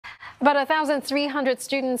About 1,300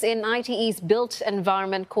 students in ITE's Built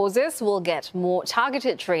Environment courses will get more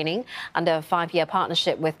targeted training under a 5-year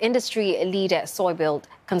partnership with industry leader Soilbuild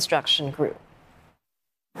Construction Group.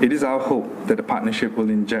 It is our hope that the partnership will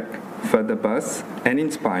inject further buzz and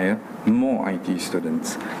inspire more IT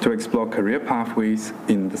students to explore career pathways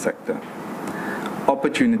in the sector.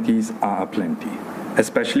 Opportunities are aplenty,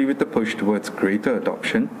 especially with the push towards greater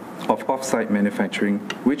adoption of off-site manufacturing,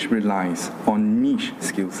 which relies on niche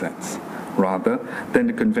skill sets, rather than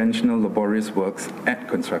the conventional laborious works at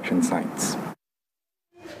construction sites.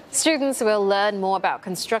 Students will learn more about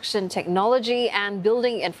construction technology and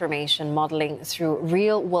building information modeling through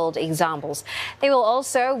real-world examples. They will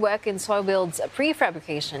also work in Soilbuild's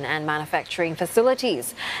prefabrication and manufacturing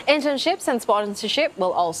facilities. Internships and sponsorship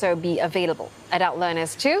will also be available. Adult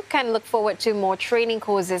learners too can look forward to more training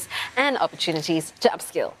courses and opportunities to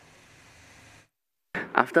upskill.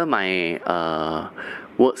 After my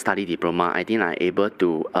work-study diploma, I think I'm able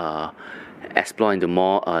to explore into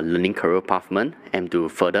more learning career pathment and to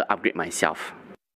further upgrade myself.